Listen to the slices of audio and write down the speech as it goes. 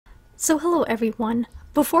So hello everyone.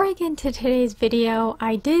 Before I get into today's video,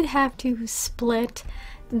 I did have to split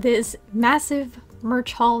this massive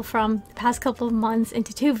merch haul from the past couple of months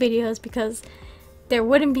into two videos because there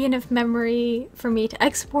wouldn't be enough memory for me to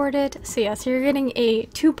export it. So yeah, so you're getting a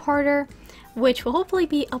two-parter, which will hopefully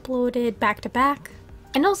be uploaded back to back.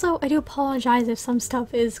 And also, I do apologize if some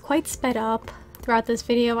stuff is quite sped up throughout this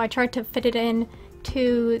video. I tried to fit it in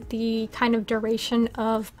to the kind of duration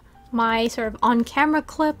of my sort of on-camera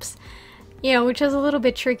clips, you know, which is a little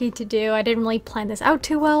bit tricky to do. I didn't really plan this out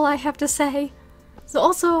too well, I have to say. So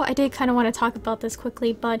also, I did kind of want to talk about this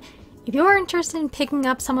quickly, but if you are interested in picking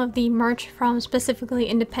up some of the merch from specifically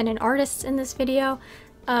independent artists in this video,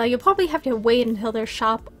 you'll probably have to wait until their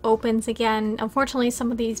shop opens again. Unfortunately, some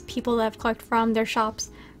of these people that I've collected from their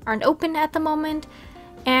shops aren't open at the moment.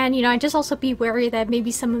 And, you know, just also be wary that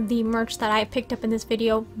maybe some of the merch that I picked up in this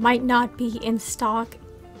video might not be in stock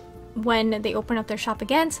when they open up their shop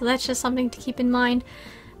again, so that's just something to keep in mind.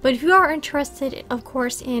 But if you are interested, of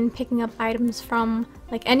course, in picking up items from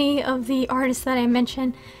like any of the artists that I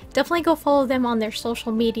mentioned, definitely go follow them on their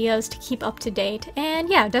social medias to keep up to date. And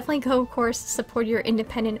yeah, definitely go, of course, support your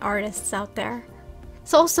independent artists out there.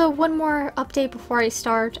 So also, one more update before I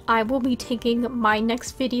start. I will be taking my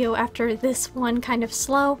next video after this one kind of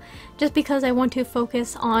slow, just because I want to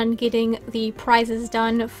focus on getting the prizes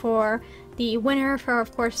done for the winner for,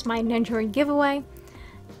 of course, my Ninja giveaway.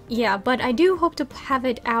 Yeah, but I do hope to have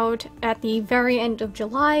it out at the very end of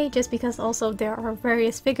July, just because also there are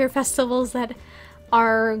various figure festivals that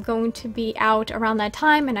are going to be out around that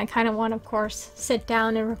time, and I kind of want to, of course, sit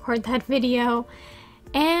down and record that video.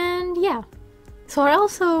 And yeah. So I'd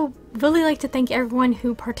also really like to thank everyone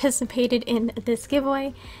who participated in this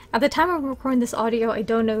giveaway. At the time of recording this audio, I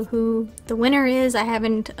don't know who the winner is. I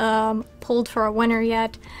haven't pulled for a winner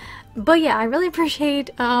yet. But yeah, I really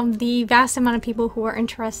appreciate the vast amount of people who are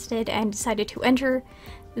interested and decided to enter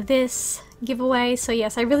this giveaway. So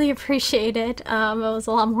yes, I really appreciate it. It was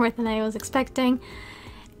a lot more than I was expecting.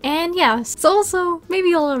 And yeah, so also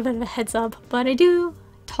maybe a little bit of a heads up, but I do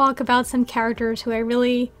talk about some characters who I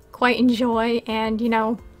really quite enjoy and, you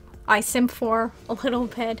know, I simp for a little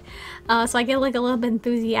bit. So I get like a little bit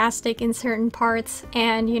enthusiastic in certain parts,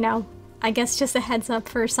 and, you know, I guess just a heads up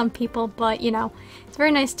for some people, but you know, it's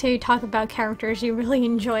very nice to talk about characters you really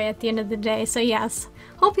enjoy at the end of the day. So yes,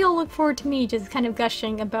 hope you'll look forward to me just kind of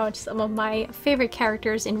gushing about some of my favorite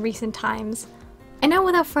characters in recent times. And now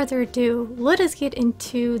without further ado, let us get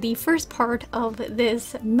into the first part of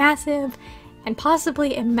this massive and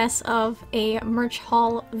possibly a mess of a merch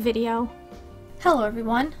haul video. Hello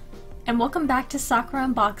everyone, and welcome back to Sakura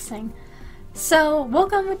Unboxing. So,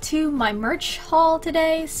 welcome to my merch haul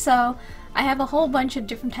today. So, I have a whole bunch of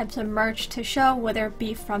different types of merch to show, whether it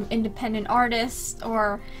be from independent artists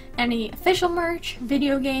or any official merch,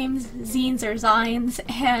 video games, zines or zines,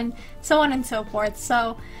 and so on and so forth.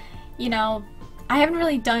 So, you know, I haven't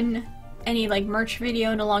really done any like merch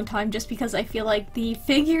video in a long time just because I feel like the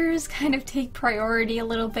figures kind of take priority a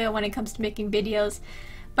little bit when it comes to making videos.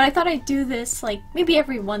 But I thought I'd do this like maybe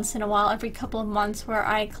every once in a while, every couple of months, where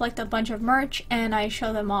I collect a bunch of merch and I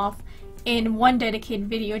show them off in one dedicated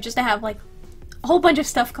video just to have like a whole bunch of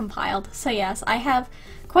stuff compiled. So yes, I have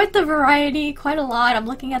quite the variety, quite a lot. I'm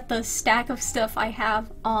looking at the stack of stuff I have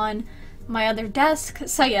on my other desk.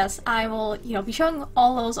 So yes, I will, you know, be showing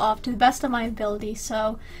all those off to the best of my ability.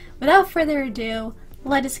 So without further ado,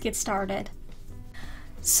 let us get started.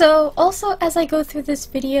 So also, as I go through this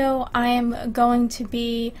video, I am going to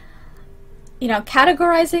be, you know,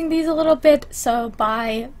 categorizing these a little bit. So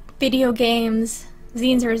by video games,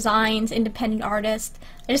 zines or zines, independent artists.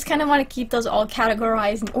 I just kind of want to keep those all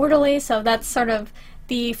categorized and orderly, so that's sort of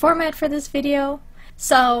the format for this video.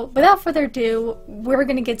 So without further ado, we're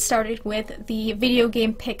going to get started with the video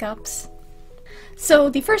game pickups.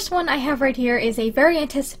 So the first one I have right here is a very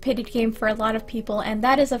anticipated game for a lot of people, and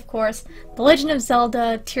that is, of course, The Legend of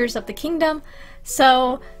Zelda Tears of the Kingdom.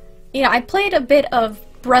 So, you know, I played a bit of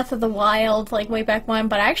Breath of the Wild, like, way back when,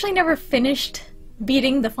 but I actually never finished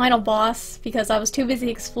beating the final boss because I was too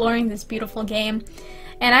busy exploring this beautiful game.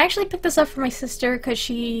 And I actually picked this up for my sister because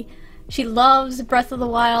she loves Breath of the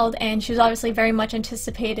Wild, and she was obviously very much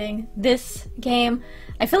anticipating this game.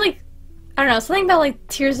 I feel like, I don't know, something about like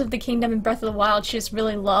Tears of the Kingdom and Breath of the Wild she just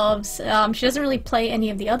really loves. She doesn't really play any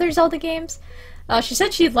of the other Zelda games. She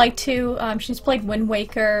said she'd like to. She's played Wind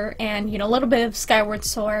Waker and, you know, a little bit of Skyward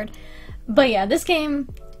Sword. But yeah, this game,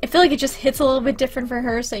 I feel like it just hits a little bit different for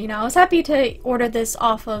her, so, you know, I was happy to order this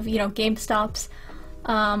off of, you know, GameStop's,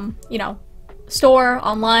 you know, store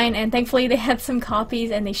online, and thankfully they had some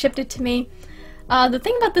copies and they shipped it to me. The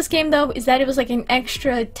thing about this game though is that it was like an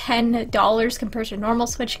extra $10 compared to normal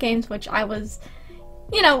Switch games, which I was,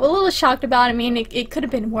 you know, a little shocked about. I mean, it could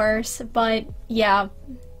have been worse, but yeah,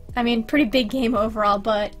 I mean, pretty big game overall,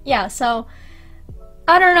 but yeah, so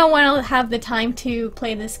I don't know when I'll have the time to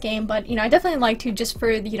play this game, but, you know, I definitely like to just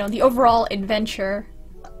for, you know, the overall adventure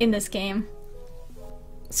in this game.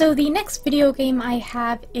 So the next video game I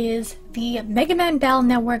have is the Mega Man Battle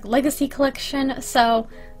Network Legacy Collection. So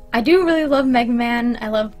I do really love Mega Man. I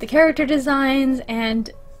love the character designs and,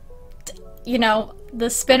 you know, the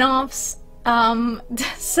spin-offs.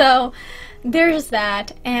 So there's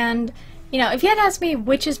that. And, you know, if you had asked me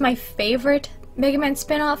which is my favorite Mega Man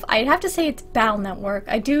spin-off, I'd have to say it's Battle Network.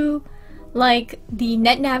 I do like the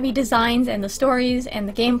NetNavi designs and the stories and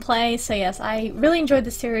the gameplay, so yes, I really enjoyed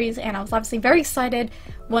the series, and I was obviously very excited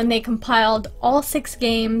when they compiled all 6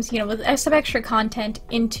 games, you know, with some extra content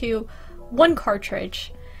into one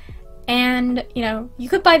cartridge. And, you know, you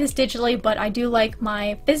could buy this digitally, but I do like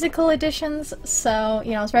my physical editions, so,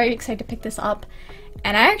 you know, I was very excited to pick this up.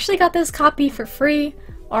 And I actually got this copy for free,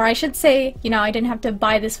 or I should say, you know, I didn't have to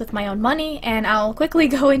buy this with my own money, and I'll quickly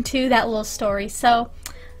go into that little story. So,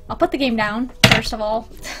 I'll put the game down, first of all.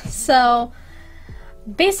 So,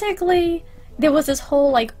 basically, there was this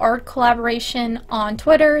whole, like, art collaboration on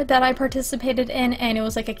Twitter that I participated in, and it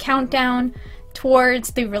was like a countdown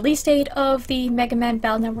towards the release date of the Mega Man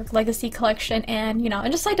Battle Network Legacy Collection, and, you know, I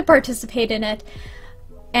decided to participate in it.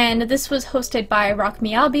 And this was hosted by Rock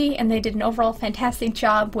Miyabi, and they did an overall fantastic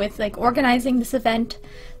job with, like, organizing this event.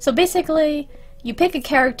 So basically, you pick a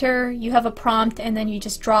character, you have a prompt, and then you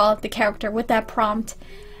just draw the character with that prompt.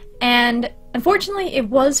 And unfortunately, it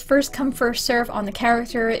was first come first serve on the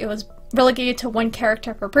character. It was relegated to 1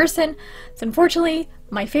 character per person. So unfortunately,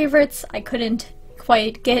 my favorites I couldn't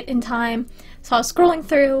quite get in time. So I was scrolling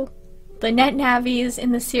through the NetNavis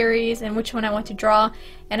in the series and which one I want to draw,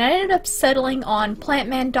 and I ended up settling on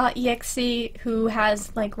Plantman.exe, who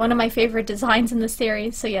has, like, one of my favorite designs in the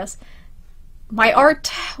series. So yes, my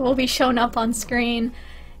art will be shown up on screen.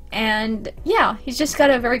 And yeah, he's just got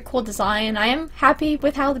a very cool design. I am happy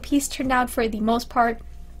with how the piece turned out for the most part.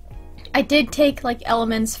 I did take, like,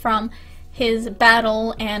 elements from his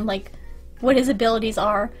battle and, like, what his abilities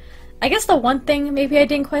are. I guess the one thing maybe I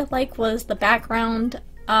didn't quite like was the background.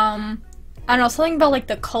 I don't know, something about, like,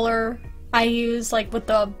 the color I use, like, with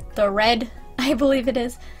the red, I believe it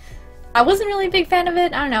is. I wasn't really a big fan of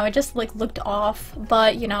it. I don't know, it just, like, looked off.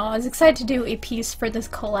 But, you know, I was excited to do a piece for this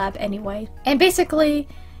collab anyway. And basically,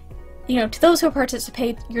 you know, to those who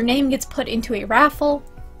participate, your name gets put into a raffle,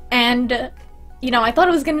 and, you know, I thought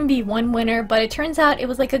it was going to be 1 winner, but it turns out it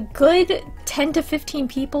was like a good 10 to 15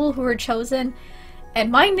 people who were chosen,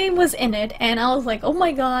 and my name was in it, and I was like, oh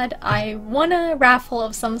my god, I won a raffle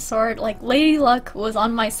of some sort. Like, Lady Luck was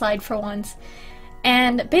on my side for once.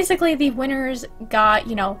 And basically the winners got,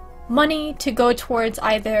 you know, money to go towards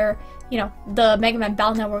either, you know, the Mega Man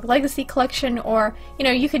Battle Network Legacy Collection, or, you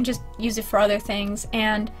know, you can just use it for other things.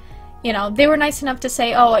 And, you know, they were nice enough to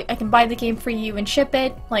say, oh, I can buy the game for you and ship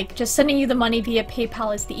it. Like, just sending you the money via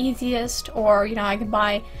PayPal is the easiest, or, you know, I can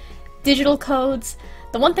buy digital codes.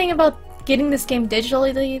 The one thing about getting this game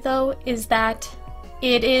digitally, though, is that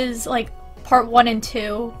it is, like, part 1 and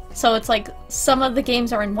 2. So it's like some of the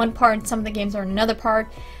games are in one part and some of the games are in another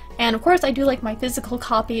part. And of course I do like my physical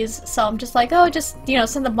copies, so I'm just like, oh, just, you know,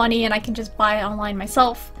 send the money and I can just buy it online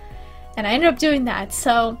myself. And I ended up doing that.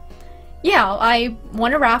 So yeah, I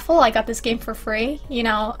won a raffle. I got this game for free. You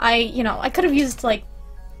know, I could have used, like,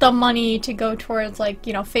 the money to go towards, like,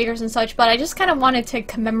 you know, figures and such, but I just kind of wanted to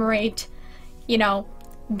commemorate, you know,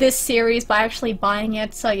 this series by actually buying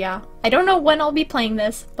it. So yeah, I don't know when I'll be playing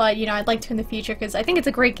this, but, you know, I'd like to in the future because I think it's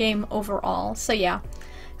a great game overall. So yeah,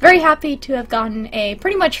 very happy to have gotten a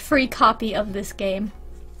pretty much free copy of this game.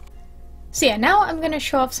 So yeah, now I'm going to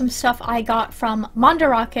show off some stuff I got from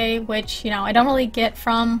Mandarake, which, you know, I don't really get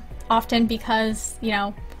from often because, you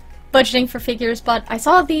know, budgeting for figures, but I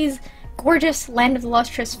saw these gorgeous Land of the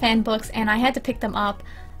Lustrous fan books and I had to pick them up.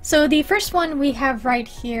 So the first one we have right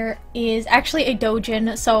here is actually a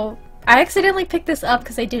doujin. So I accidentally picked this up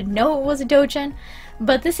because I didn't know it was a doujin,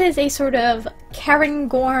 but this is a sort of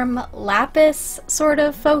Cairngorm Lapis sort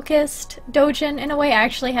of focused doujin in a way.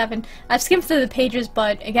 I've skimmed through the pages,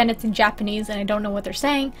 but again, it's in Japanese and I don't know what they're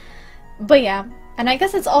saying. But yeah, and I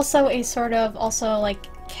guess it's also a sort of like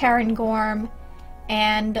Cairngorm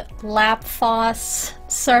and Lapfos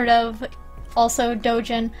sort of also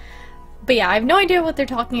doujin. But yeah, I have no idea what they're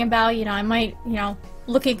talking about. You know, I might, you know,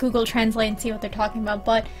 look at Google Translate and see what they're talking about,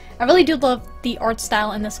 but I really do love the art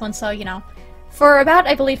style in this one, so, you know, for about,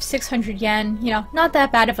 I believe, 600 yen, you know, not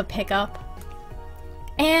that bad of a pickup.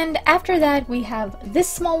 And after that we have this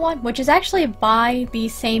small one, which is actually by the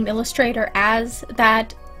same illustrator as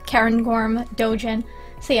that Cairngorm Dojin.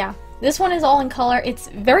 So yeah, this one is all in color. It's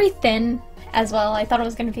very thin as well. I thought it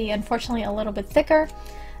was going to be, unfortunately, a little bit thicker.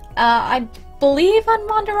 I believe on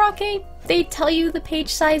Mandarake they tell you the page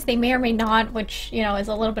size. They may or may not, which, you know, is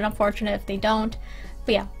a little bit unfortunate if they don't.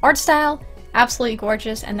 But yeah, art style, absolutely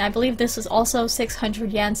gorgeous, and I believe this is also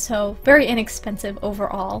 600 yen, so very inexpensive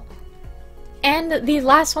overall. And the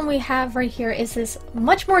last one we have right here is this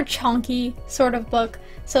much more chunky sort of book.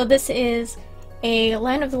 So this is a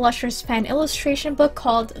Land of the Lustrous fan illustration book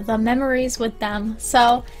called The Memories with Them.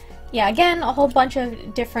 So yeah, again, a whole bunch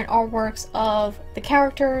of different artworks of the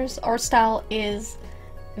characters. Art style is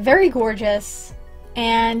very gorgeous,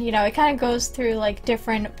 and you know, it kind of goes through like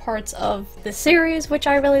different parts of the series, which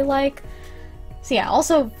I really like. So yeah,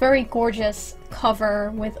 also very gorgeous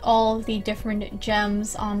cover with all of the different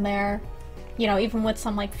gems on there, you know, even with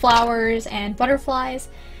some like flowers and butterflies.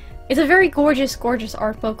 It's a very gorgeous, gorgeous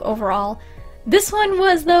art book overall. This one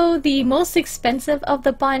was, though, the most expensive of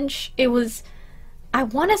the bunch. It was, I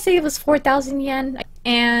want to say it was 4,000 yen,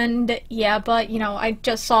 and yeah, but you know, I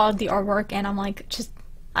just saw the artwork and I'm like,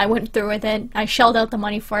 I went through with it. I shelled out the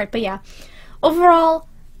money for it. But yeah, overall,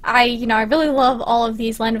 I really love all of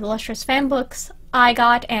these Land of the Lustrous fan books I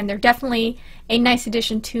got, and they're definitely a nice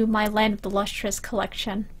addition to my Land of the Lustrous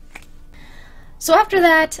collection. So after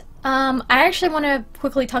that, I actually want to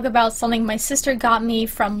quickly talk about something my sister got me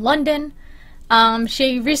from London.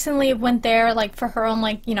 She recently went there like for her own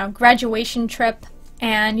like, you know, graduation trip,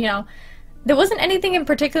 and you know, there wasn't anything in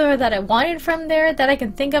particular that I wanted from there that I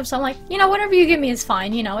can think of, so I'm like, you know, whatever you give me is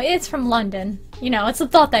fine, you know, it's from London, you know, it's the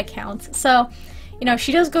thought that counts. So, you know,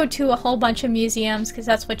 she does go to a whole bunch of museums because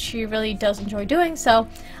that's what she really does enjoy doing, so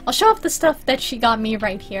I'll show off the stuff that she got me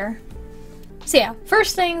right here. So yeah,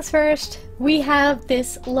 first things first, we have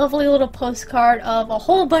this lovely little postcard of a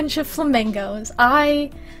whole bunch of flamingos. I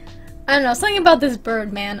don't know, something about this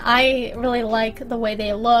bird, man. I really like the way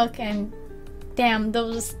they look, and damn,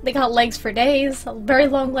 they got legs for days, very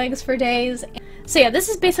long legs for days. So yeah, this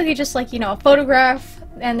is basically just like, you know, a photograph,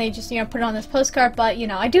 and they just, you know, put it on this postcard, but, you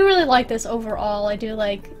know, I do really like this overall. I do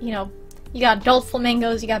like, you know, you got adult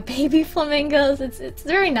flamingos, you got baby flamingos, it's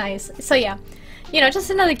very nice. So yeah, you know, just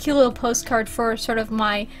another cute little postcard for sort of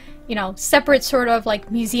my, you know, separate sort of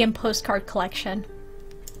like museum postcard collection.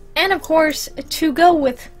 And of course, to go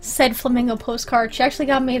with said flamingo postcard, she actually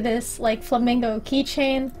got me this like flamingo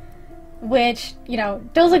keychain, which, you know,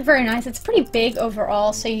 does look very nice. It's pretty big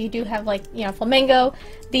overall, so you do have like, you know, flamingo.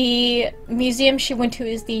 The museum she went to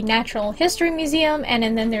is the Natural History Museum, and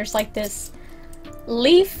then there's like this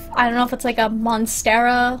leaf. I don't know if it's like a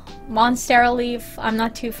monstera leaf. I'm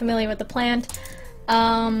not too familiar with the plant.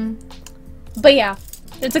 But yeah,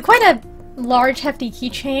 it's quite a large, hefty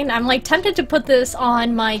keychain. I'm like tempted to put this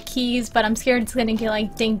on my keys, but I'm scared it's gonna get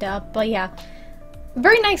like dinged up. But yeah,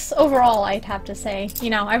 very nice overall, I'd have to say. You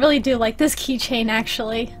know, I really do like this keychain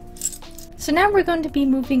actually. So now we're going to be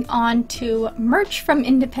moving on to merch from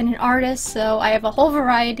independent artists. So I have a whole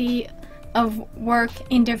variety of work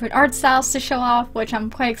in different art styles to show off, which I'm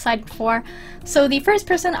quite excited for. So the first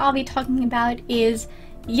person I'll be talking about is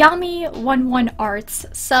Yami11 Arts.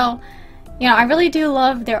 So, you know, I really do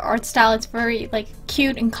love their art style. It's very like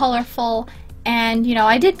cute and colorful, and you know,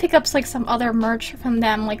 I did pick up like some other merch from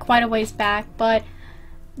them like quite a ways back, but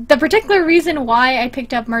the particular reason why I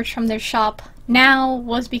picked up merch from their shop now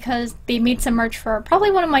was because they made some merch for probably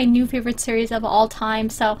one of my new favorite series of all time,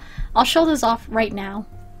 so I'll show this off right now.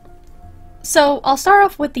 So I'll start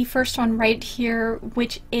off with the first one right here,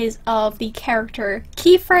 which is of the character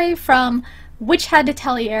Kifrey from Witch Hat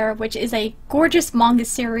Atelier, which is a gorgeous manga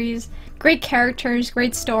series, great characters,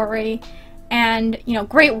 great story, and, you know,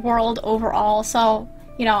 great world overall. So,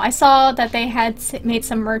 you know, I saw that they had made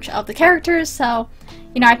some merch of the characters, so,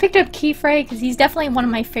 you know, I picked up Kifrey because he's definitely one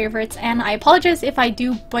of my favorites, and I apologize if I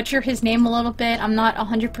do butcher his name a little bit. I'm not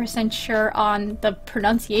 100% sure on the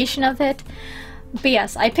pronunciation of it. But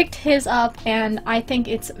yes, I picked his up, and I think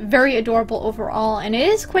it's very adorable overall, and it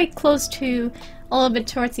is quite close to a little bit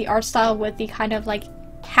towards the art style with the kind of like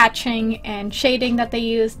hatching and shading that they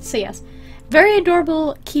used. So yes, very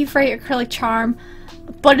adorable Kifrey acrylic charm,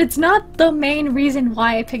 but it's not the main reason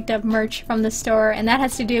why I picked up merch from the store, and that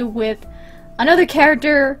has to do with another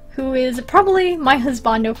character who is probably my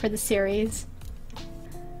husbando for the series.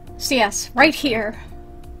 So yes, right here,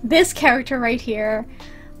 this character right here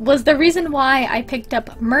was the reason why I picked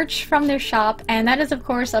up merch from their shop, and that is of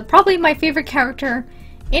course probably my favorite character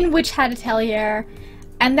in Witch Hat Atelier,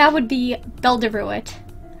 and that would be Belderuit.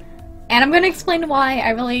 And I'm going to explain why I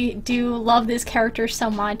really do love this character so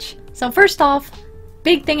much. So first off,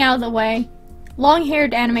 big thing out of the way.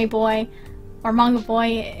 Long-haired anime boy, or manga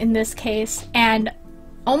boy in this case, and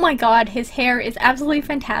oh my god, his hair is absolutely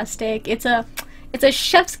fantastic. It's a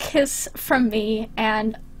chef's kiss from me,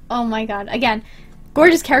 and oh my god, again,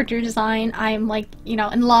 gorgeous character design. I'm like, you know,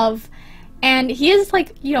 in love. And he is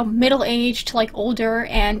like, you know, middle-aged to like older,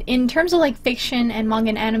 and in terms of like fiction and manga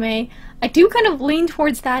and anime, I do kind of lean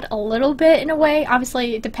towards that a little bit in a way.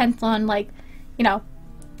 Obviously, it depends on like, you know,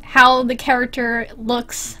 how the character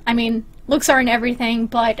looks. I mean, looks aren't everything,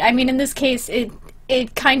 but I mean, in this case,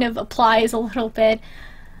 it kind of applies a little bit.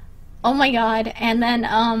 Oh my god. And then,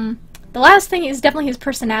 the last thing is definitely his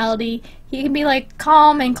personality. He can be like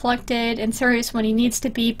calm and collected and serious when he needs to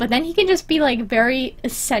be, but then he can just be like very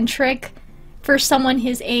eccentric for someone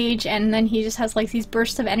his age, and then he just has like these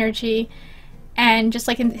bursts of energy, and just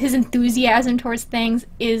like his enthusiasm towards things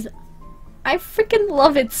is, I freaking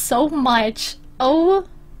love it so much. Oh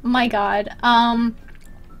my god.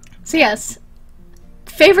 So yes,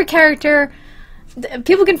 favorite character.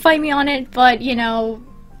 People can fight me on it, but you know,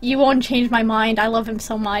 you won't change my mind. I love him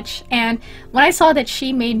so much. And when I saw that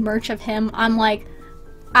she made merch of him, I'm like,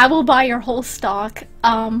 I will buy your whole stock.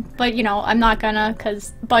 But you know, I'm not gonna,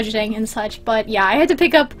 cause budgeting and such. But yeah, I had to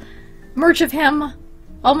pick up merch of him.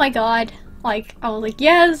 Oh my god. Like, I was like,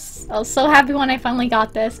 yes! I was so happy when I finally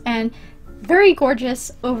got this. And very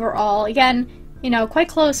gorgeous overall. Again, you know, quite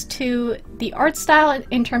close to the art style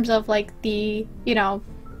in terms of like the, you know,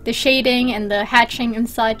 the shading and the hatching and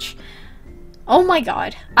such. Oh my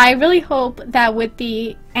god. I really hope that with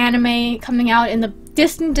the anime coming out in the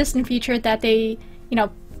distant future that they, you know,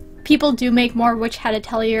 people do make more Witch Hat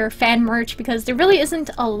Atelier fan merch, because there really isn't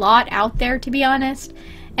a lot out there, to be honest.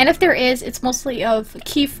 And if there is, it's mostly of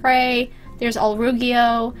Keyfrey, there's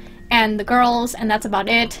Alrugio, and the girls, and that's about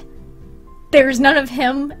it. There's none of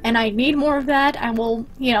him, and I need more of that. I will,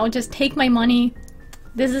 you know, just take my money.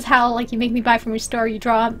 This is how, like, you make me buy from your store, you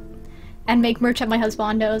draw and make merch at my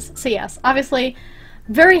husbando's. So yes, obviously,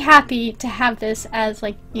 very happy to have this as,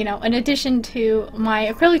 like, you know, an addition to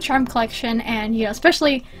my acrylic charm collection, and, you know,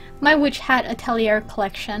 especially my Witch Hat Atelier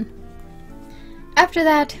collection. After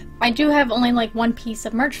that, I do have only, like, one piece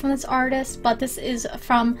of merch from this artist, but this is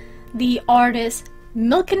from the artist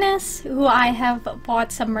Milkiness, who I have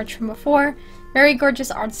bought some merch from before. Very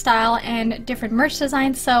gorgeous art style and different merch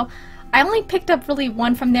designs, so I only picked up really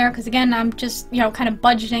one from there because, again, I'm just, you know, kind of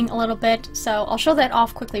budgeting a little bit, so I'll show that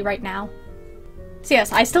off quickly right now. So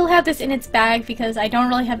yes, I still have this in its bag because I don't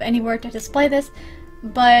really have anywhere to display this,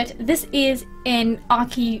 but this is an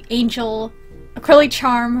Aki Angel acrylic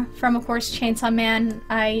charm from, of course, Chainsaw Man.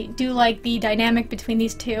 I do like the dynamic between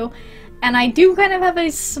these two, and I do kind of have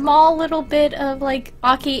a small little bit of, like,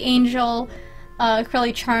 Aki Angel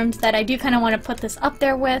acrylic charms that I do kind of want to put this up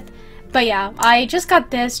there with. But yeah, I just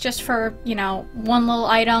got this just for, you know, one little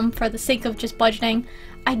item for the sake of just budgeting.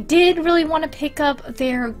 I did really want to pick up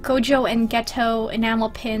their Gojo and Ghetto enamel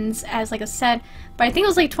pins as like a set, but I think it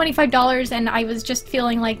was like $25, and I was just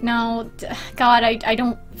feeling like, no, god, I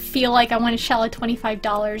don't feel like I want to shell out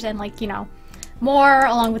 $25 and, like, you know, more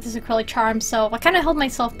along with this acrylic charm, so I kind of held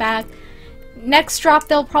myself back. Next drop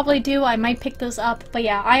they'll probably do, I might pick those up, but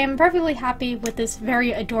yeah, I am perfectly happy with this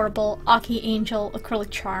very adorable Aki Angel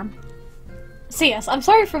acrylic charm. So yes, I'm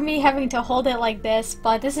sorry for me having to hold it like this,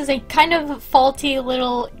 but this is a kind of faulty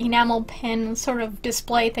little enamel pin sort of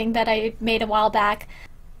display thing that I made a while back.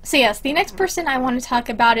 So yes, the next person I want to talk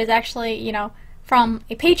about is actually, you know, from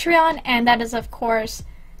a Patreon, and that is, of course,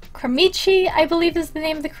 Kramichi, I believe is the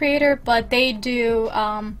name of the creator, but they do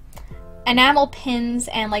enamel pins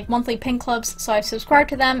and, like, monthly pin clubs, so I've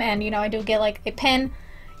subscribed to them, and, you know, I do get, like, a pin,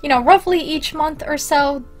 you know, roughly each month or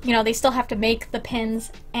so. You know, they still have to make the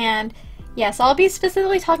pins, and yes, I'll be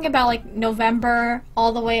specifically talking about, like, November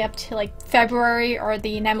all the way up to, like, February, or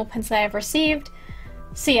the enamel pins that I've received.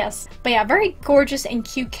 So yes, but yeah, very gorgeous and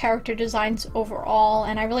cute character designs overall,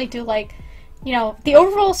 and I really do like, you know, the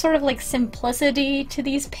overall sort of, like, simplicity to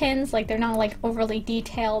these pins. Like, they're not, like, overly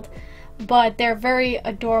detailed, but they're very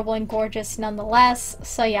adorable and gorgeous nonetheless.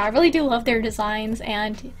 So yeah, I really do love their designs,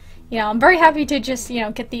 and, you know, I'm very happy to just, you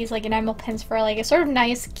know, get these, like, enamel pins for, like, a sort of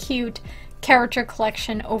nice, cute character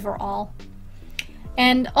collection overall.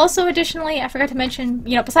 And also, additionally, I forgot to mention,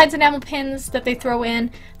 you know, besides enamel pins that they throw in,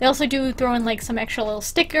 they also do throw in, like, some extra little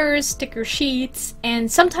stickers, sticker sheets, and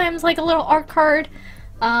sometimes, like, a little art card.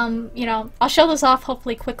 You know, I'll show this off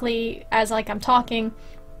hopefully quickly as, like, I'm talking.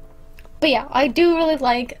 But yeah, I do really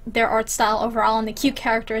like their art style overall and the cute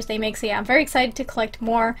characters they make, so yeah, I'm very excited to collect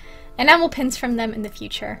more enamel pins from them in the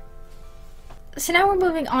future. So now we're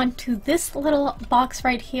moving on to this little box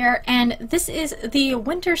right here, and this is the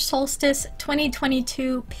Winter Solstice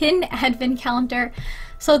 2022 pin advent calendar.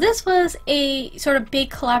 So this was a sort of big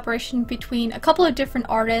collaboration between a couple of different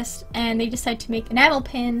artists, and they decided to make enamel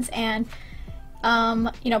pins and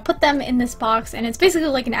you know, put them in this box, and it's basically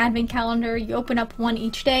like an advent calendar. You open up one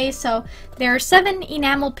each day, so there are 7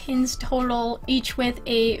 enamel pins total, each with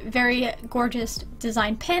a very gorgeous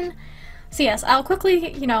design pin. So yes, I'll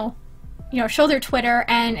quickly, you know, show their Twitter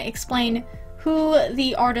and explain who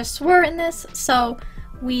the artists were in this. So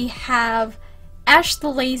we have Ash the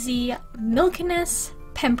Lazy, Milkiness,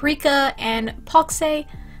 Pamprika, and Poxe.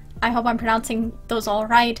 I hope I'm pronouncing those all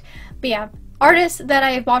right. But yeah, artists that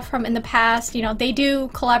I bought from in the past, you know, they do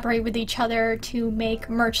collaborate with each other to make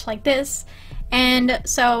merch like this. And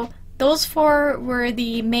so those 4 were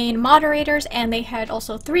the main moderators, and they had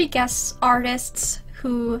also 3 guest artists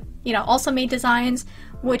who, you know, also made designs,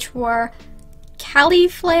 which were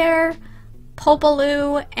Califlare,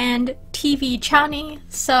 Popaloo, and TV Chowny.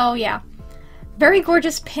 So yeah, very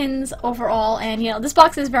gorgeous pins overall, and you know, this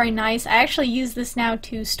box is very nice. I actually use this now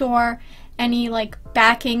to store any like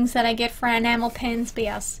backings that I get for enamel pins, but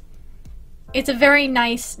yes, it's a very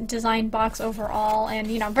nice design box overall, and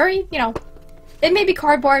you know, very, you know, it may be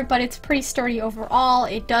cardboard, but it's pretty sturdy overall.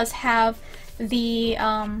 It does have the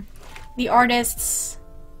artists'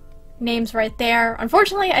 names right there.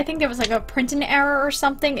 Unfortunately, I think there was like a printing error or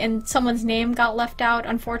something and someone's name got left out,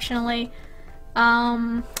 unfortunately.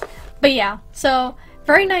 But yeah, so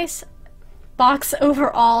very nice box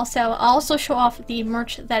overall. So I'll also show off the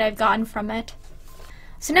merch that I've gotten from it.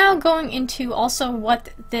 So now going into also what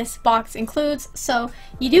this box includes. So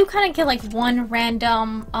you do kind of get like one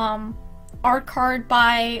random art card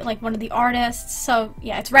by like one of the artists. So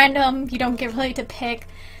yeah, it's random, you don't get really to pick.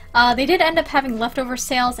 They did end up having leftover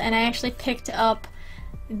sales, and I actually picked up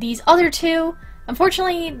these other 2.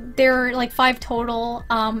 Unfortunately, there were like 5 total,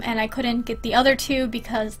 and I couldn't get the other 2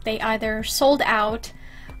 because they either sold out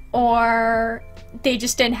or they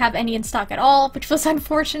just didn't have any in stock at all, which was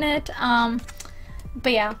unfortunate.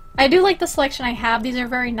 But yeah, I do like the selection I have. These are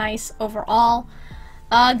very nice overall.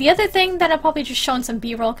 The other thing that I'll probably just show in some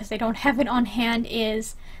B-roll because they don't have it on hand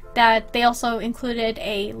is that they also included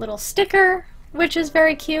a little sticker, which is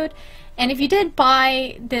very cute. And if you did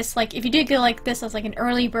buy this, like if you did get like this as like an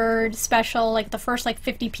early bird special, like the first like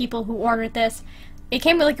 50 people who ordered this, it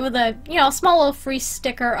came with like with a, you know, small little free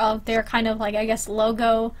sticker of their kind of like, I guess,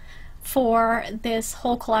 logo for this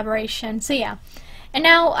whole collaboration. So yeah, and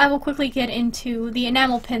now I will quickly get into the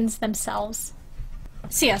enamel pins themselves.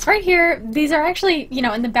 So yes, right here, these are actually, you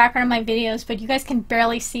know, in the background of my videos, but you guys can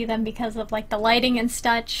barely see them because of like the lighting and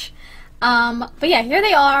such. But yeah, here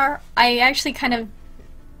they are. I actually kind of,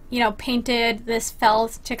 you know, painted this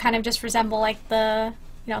felt to kind of just resemble like the,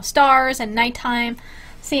 you know, stars and nighttime.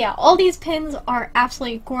 So yeah, all these pins are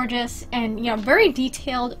absolutely gorgeous and, you know, very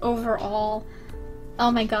detailed overall.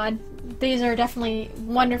 Oh my god, these are definitely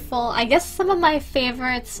wonderful. I guess some of my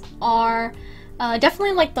favorites are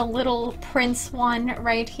definitely like the little prince one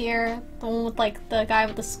right here, the one with like the guy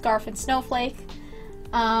with the scarf and snowflake.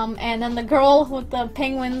 And then the girl with the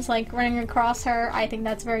penguins like running across her. I think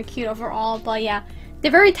that's very cute overall. But yeah,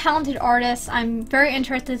 they're very talented artists. I'm very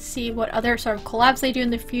interested to see what other sort of collabs they do in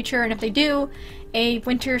the future, and if they do a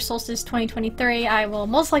Winter Solstice 2023, I will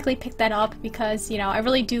most likely pick that up because, you know, I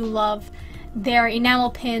really do love their enamel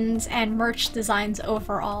pins and merch designs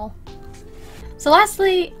overall. So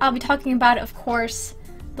lastly, I'll be talking about, of course,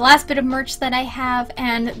 the last bit of merch that I have,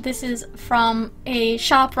 and this is from a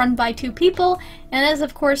shop run by 2 people, and that is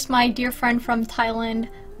of course my dear friend from Thailand,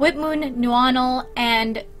 Whitmoon Nuanal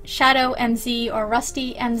and Shadow MZ or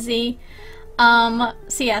Rusty MZ.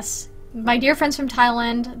 So yes, my dear friends from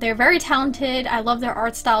Thailand, they're very talented. I love their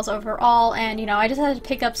art styles overall, and you know, I just had to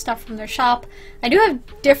pick up stuff from their shop. I do have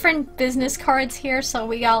different business cards here, so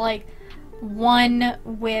we got like one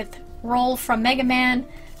with Roll from Mega Man,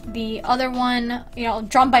 the other one, you know,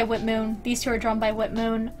 drawn by Whitmoon. These 2 are drawn by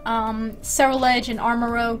Whitmoon. Cerulege and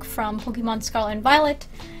Armorogue from Pokemon Scarlet and Violet.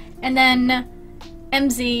 And then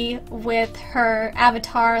MZ with her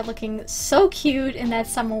avatar looking so cute in that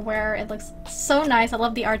summer wear. It looks so nice. I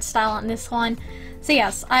love the art style on this one. So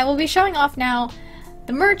yes, I will be showing off now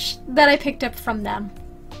the merch that I picked up from them.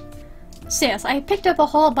 So yes, I picked up a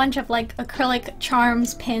whole bunch of like acrylic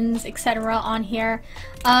charms, pins, etc. on here.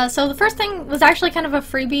 So the first thing was actually kind of a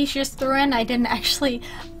freebie she just threw in. I didn't actually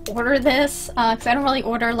order this because I don't really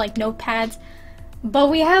order like notepads. But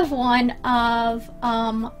we have one of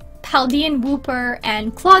Paldean Wooper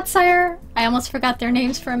and Clodsire. I almost forgot their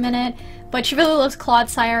names for a minute, but she really loves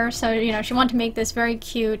Clodsire, so you know, she wanted to make this very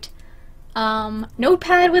cute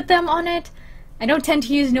notepad with them on it. I don't tend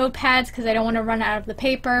to use notepads because I don't want to run out of the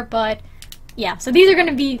paper, but yeah, so these are going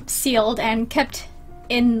to be sealed and kept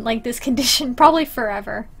in like this condition probably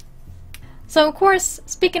forever. So of course,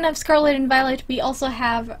 speaking of Scarlet and Violet, we also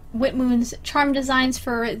have Whitmoon's charm designs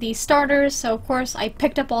for the starters. So of course, I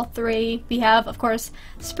picked up all three. We have, of course,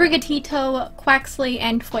 Sprigatito, Quaxley,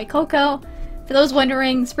 and Fuecoco. For those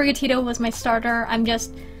wondering, Sprigatito was my starter. I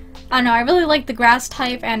don't know, I really like the grass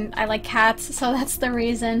type and I like cats, so that's the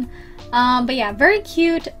reason. But yeah, very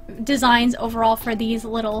cute designs overall for these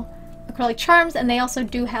little acrylic charms, and they also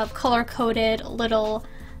do have color-coded little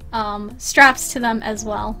straps to them as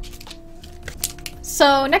well.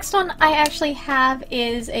 So next one I actually have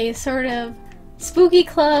is a sort of spooky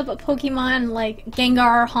club Pokemon like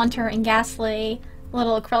Gengar, Haunter, and Ghastly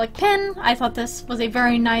little acrylic pin. I thought this was a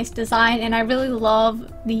very nice design, and I really love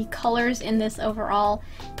the colors in this overall.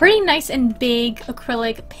 Pretty nice and big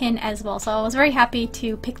acrylic pin as well, so I was very happy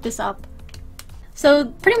to pick this up. So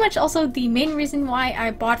pretty much also the main reason why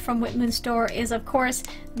I bought from Whitmoon store is of course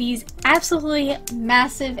these absolutely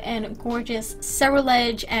massive and gorgeous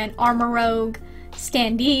Cerulege and Armorogue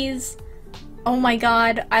standees. Oh my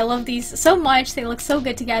god, I love these so much. They look so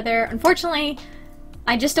good together. Unfortunately,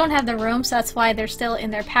 I just don't have the room, so that's why they're still in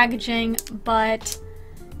their packaging, but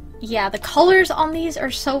yeah, the colors on these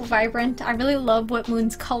are so vibrant. I really love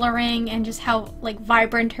Whitmoon's coloring and just how like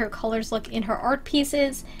vibrant her colors look in her art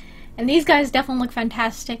pieces. And these guys definitely look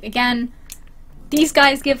fantastic. Again, these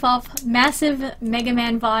guys give off massive Mega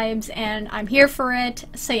Man vibes, and I'm here for it.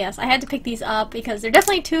 So yes, I had to pick these up because they're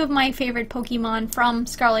definitely two of my favorite Pokemon from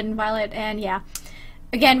Scarlet and Violet, and yeah.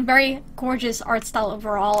 Again, very gorgeous art style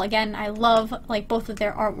overall. Again, I love like both of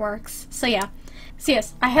their artworks. So yeah. So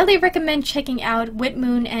yes, I highly recommend checking out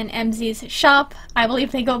Whitmoon and MZ's shop. I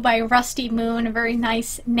believe they go by Rusty Moon, a very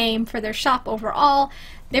nice name for their shop overall.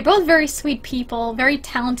 They're both very sweet people, very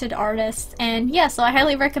talented artists, and yeah, so I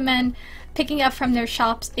highly recommend picking up from their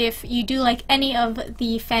shops if you do like any of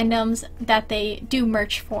the fandoms that they do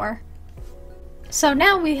merch for. So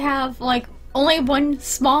now we have like only one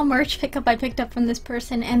small merch pickup I picked up from this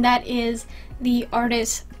person, and that is the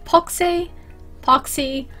artist Poxy.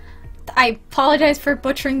 I apologize for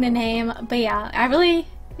butchering the name, but yeah, I really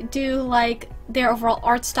do like their overall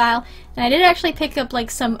art style, and I did actually pick up like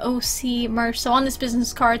some OC merch. So on this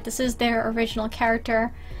business card, this is their original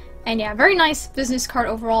character, and yeah, very nice business card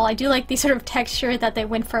overall. I do like the sort of texture that they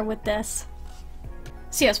went for with this.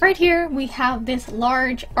 So yes, right here we have this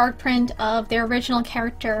large art print of their original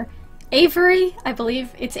character Avery. I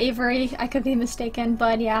believe it's Avery, I could be mistaken,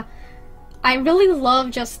 but yeah, I really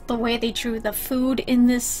love just the way they drew the food in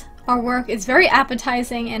this artwork. It's very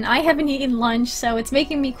appetizing, and I haven't eaten lunch, so it's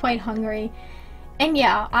making me quite hungry. And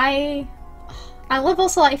yeah, I love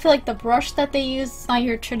also, I feel like the brush that they use is not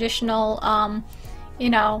your traditional, you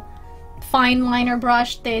know, fine liner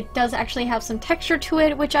brush. It does actually have some texture to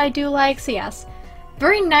it, which I do like. So yes,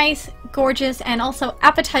 very nice, gorgeous, and also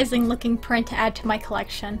appetizing looking print to add to my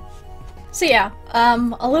collection. So yeah,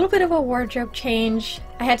 a little bit of a wardrobe change.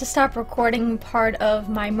 I had to stop recording part of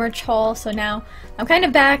my merch haul, so now I'm kind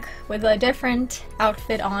of back with a different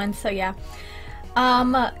outfit on, so yeah.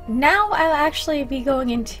 Now I'll actually be going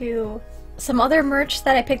into some other merch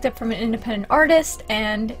that I picked up from an independent artist,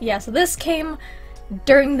 and yeah, so this came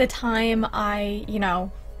during the time I, you know,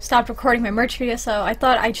 stopped recording my merch video, so I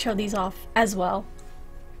thought I'd show these off as well.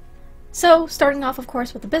 So, starting off, of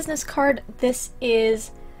course, with the business card, this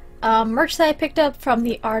is merch that I picked up from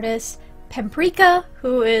the artist Pemprika,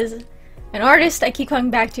 who is an artist I keep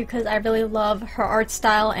coming back to because I really love her art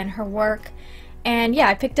style and her work. And yeah,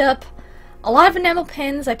 I picked up a lot of enamel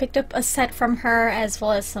pins. I picked up a set from her as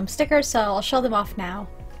well as some stickers, so I'll show them off now.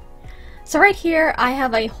 So right here I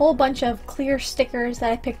have a whole bunch of clear stickers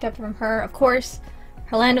that I picked up from her. Of course,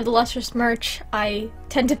 her Land of the Lustrous merch I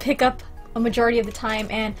tend to pick up a majority of the time,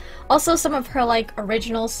 and also some of her like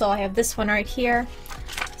originals, so I have this one right here.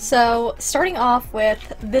 So starting off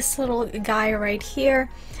with this little guy right here,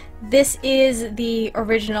 this is the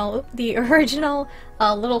original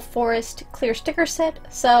Little Forest clear sticker set.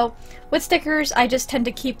 So with stickers, I just tend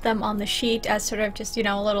to keep them on the sheet as sort of just, you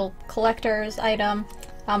know, a little collector's item.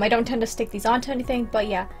 I don't tend to stick these onto anything, but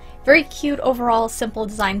yeah, very cute overall, simple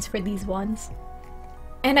designs for these ones.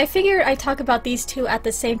 And I figured I'd talk about these two at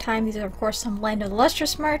the same time. These are, of course, some Land of the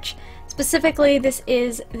Lustrous merch. Specifically, this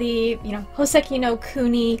is the, you know,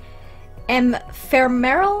 housekinokuni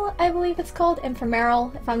ephemeral, I believe it's called.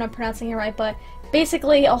 Ephemeral, if I'm not pronouncing it right, but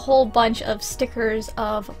basically a whole bunch of stickers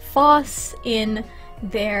of Foss in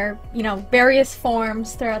their, you know, various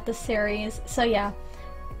forms throughout the series. So yeah,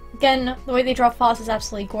 again, the way they draw Foss is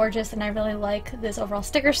absolutely gorgeous, and I really like this overall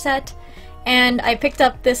sticker set. And I picked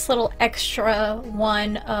up this little extra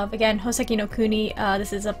one of, again, housekinokuni.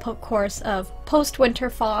 This is a course of post-winter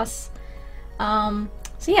Foss. So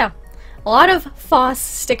yeah, a lot of Foss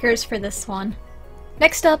stickers for this one.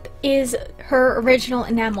 Next up is her original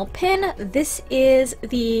enamel pin. This is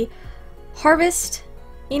the Harvest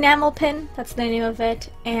enamel pin, that's the name of it,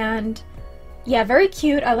 and yeah, very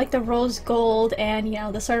cute. I like the rose gold and, you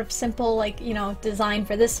know, the sort of simple, like, you know, design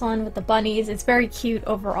for this one with the bunnies. It's very cute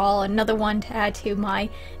overall. Another one to add to my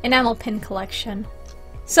enamel pin collection.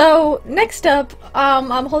 So next up,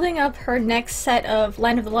 I'm holding up her next set of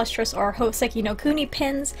Land of the Lustrous or housekinokuni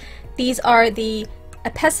pins. These are the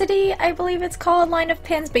Opacity, I believe it's called, line of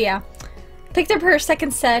pins, but yeah. Picked up her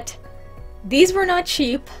second set. These were not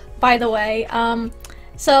cheap, by the way.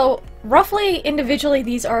 So roughly individually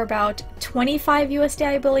these are about 25 USD,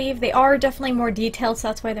 I believe. They are definitely more detailed, so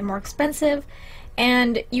that's why they're more expensive.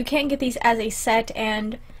 And you can get these as a set,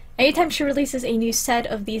 and anytime she releases a new set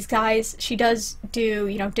of these guys, she does do,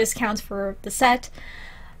 you know, discounts for the set.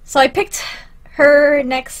 So I picked her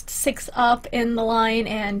next 6 up in the line,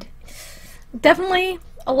 and definitely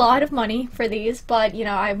a lot of money for these, but, you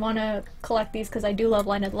know, I want to collect these because I do love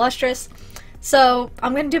Land of the Lustrous. So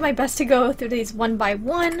I'm going to do my best to go through these one by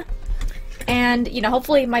one, and, you know,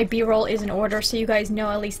 hopefully my B-roll is in order so you guys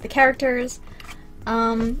know at least the characters.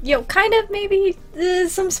 You know, kind of maybe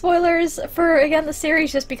some spoilers for, again, the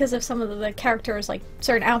series just because of some of the characters, like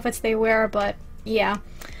certain outfits they wear, but yeah.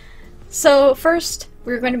 So first,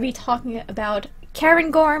 we're going to be talking about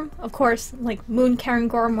Cairngorm, of course, like Moon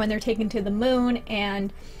Cairngorm when they're taken to the moon,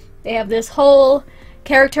 and they have this whole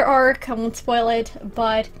character arc. I won't spoil it,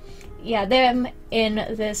 but yeah, them in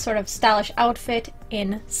this sort of stylish outfit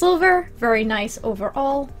in silver. Very nice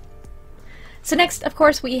overall. So next, of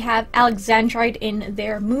course, we have Alexandrite in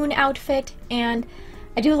their moon outfit, and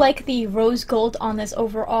I do like the rose gold on this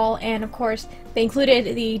overall, and of course, they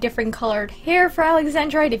included the different colored hair for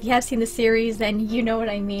Alexandrite. If you have seen the series, then you know what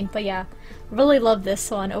I mean, but yeah, really love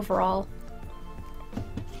this one overall.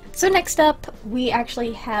 So next up, we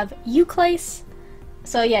actually have Euclase.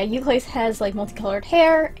 So yeah, Euclase has like multicolored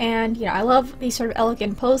hair, and you know, I love the sort of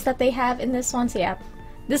elegant pose that they have in this one. So yeah,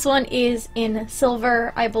 this one is in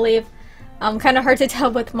silver, I believe. Kind of hard to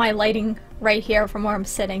tell with my lighting right here from where I'm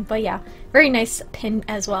sitting, but yeah, very nice pin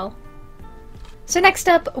as well. So next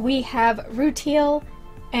up we have Rutiel,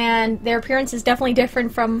 and their appearance is definitely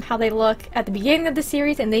different from how they look at the beginning of the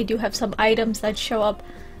series, and they do have some items that show up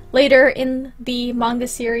later in the manga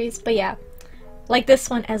series, but yeah, like this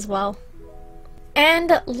one as well.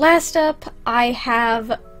 And last up, I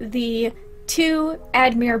have the 2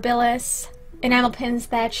 Admirabilis enamel pins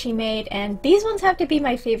that she made, and these ones have to be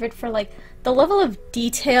my favorite for like the level of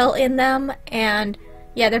detail in them, and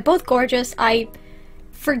yeah, they're both gorgeous. I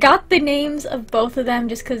forgot the names of both of them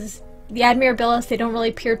just because the Admirabilis, they don't really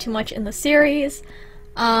appear too much in the series.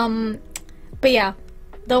 But yeah,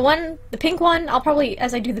 the pink one, I'll probably,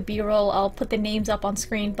 as I do the B-roll, I'll put the names up on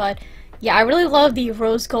screen, but yeah, I really love the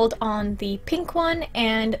rose gold on the pink one,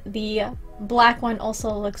 and the black one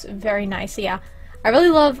also looks very nice. Yeah, I really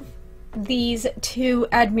love these 2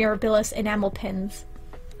 Admirabilis enamel pins.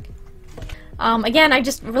 Again, I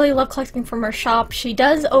just really love collecting from her shop. She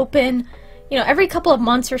does open, you know, every couple of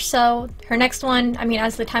months or so. Her next one, I mean,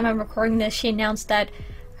 as the time I'm recording this, she announced that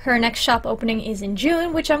her next shop opening is in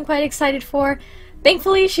June, which I'm quite excited for.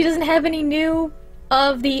 Thankfully, she doesn't have any new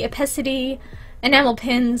of the Opacity enamel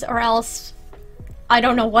pins, or else I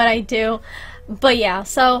don't know what I do. But yeah,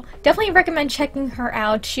 so definitely recommend checking her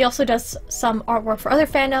out. She also does some artwork for other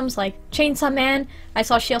fandoms like Chainsaw Man. I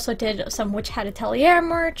saw she also did some Witch Hat Atelier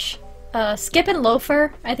merch. Skip and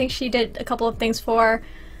Loafer, I think she did a couple of things for.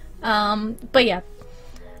 But yeah,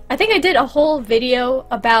 I think I did a whole video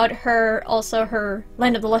about her, also her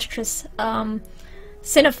Land of the Lustrous Cinephos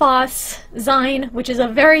Zine, which is a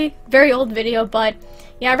very, very old video, but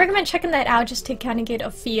yeah, I recommend checking that out just to kind of get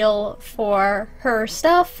a feel for her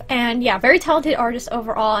stuff. And yeah, very talented artist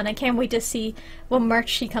overall, and I can't wait to see what merch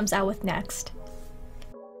she comes out with next.